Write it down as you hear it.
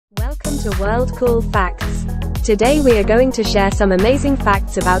Welcome to World Cool Facts. Today we are going to share some amazing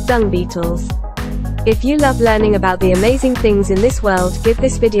facts about dung beetles. If you love learning about the amazing things in this world, give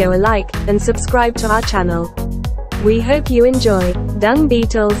this video a like, and subscribe to our channel. We hope you enjoy. Dung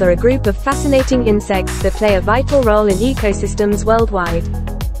beetles are a group of fascinating insects that play a vital role in ecosystems worldwide.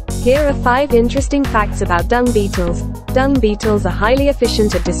 Here are 5 interesting facts about dung beetles. Dung beetles are highly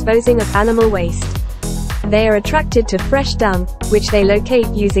efficient at disposing of animal waste. They are attracted to fresh dung, which they locate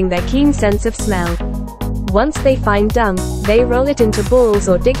using their keen sense of smell. Once they find dung, they roll it into balls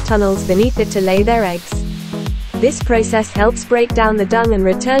or dig tunnels beneath it to lay their eggs. This process helps break down the dung and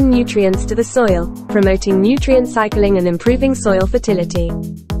return nutrients to the soil, promoting nutrient cycling and improving soil fertility.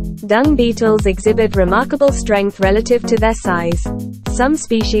 Dung beetles exhibit remarkable strength relative to their size. Some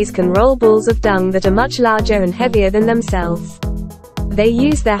species can roll balls of dung that are much larger and heavier than themselves. They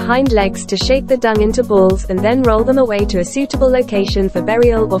use their hind legs to shape the dung into balls and then roll them away to a suitable location for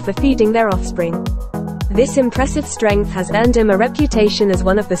burial or for feeding their offspring. This impressive strength has earned them a reputation as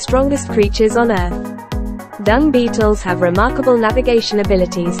one of the strongest creatures on Earth. Dung beetles have remarkable navigation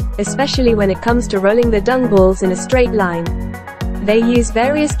abilities, especially when it comes to rolling the dung balls in a straight line. They use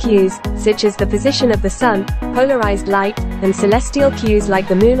various cues, such as the position of the sun, polarized light, and celestial cues like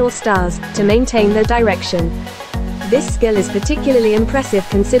the moon or stars, to maintain their direction. This skill is particularly impressive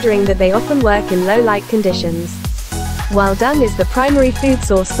considering that they often work in low light conditions. While dung is the primary food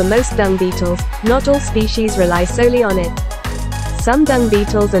source for most dung beetles, not all species rely solely on it. Some dung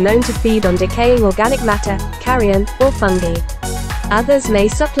beetles are known to feed on decaying organic matter, carrion, or fungi. Others may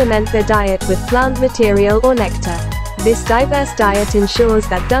supplement their diet with plant material or nectar. This diverse diet ensures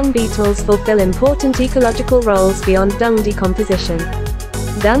that dung beetles fulfill important ecological roles beyond dung decomposition.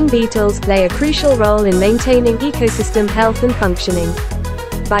 Dung beetles play a crucial role in maintaining ecosystem health and functioning.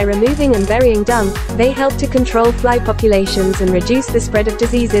 By removing and burying dung, they help to control fly populations and reduce the spread of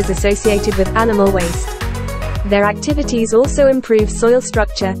diseases associated with animal waste. Their activities also improve soil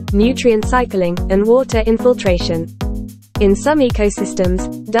structure, nutrient cycling, and water infiltration. In some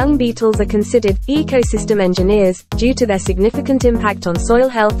ecosystems, dung beetles are considered ecosystem engineers due to their significant impact on soil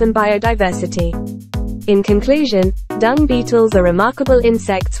health and biodiversity. In conclusion, dung beetles are remarkable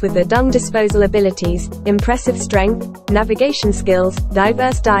insects with their dung disposal abilities, impressive strength, navigation skills,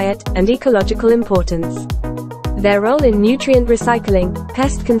 diverse diet, and ecological importance. Their role in nutrient recycling,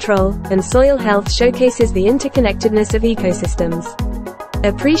 pest control, and soil health showcases the interconnectedness of ecosystems.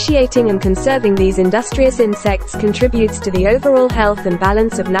 Appreciating and conserving these industrious insects contributes to the overall health and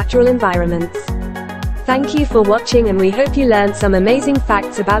balance of natural environments. Thank you for watching, and we hope you learned some amazing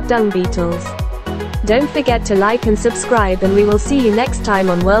facts about dung beetles. Don't forget to like and subscribe, and we will see you next time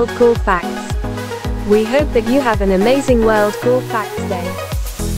on World Cool Facts. We hope that you have an amazing World Cool Facts Day.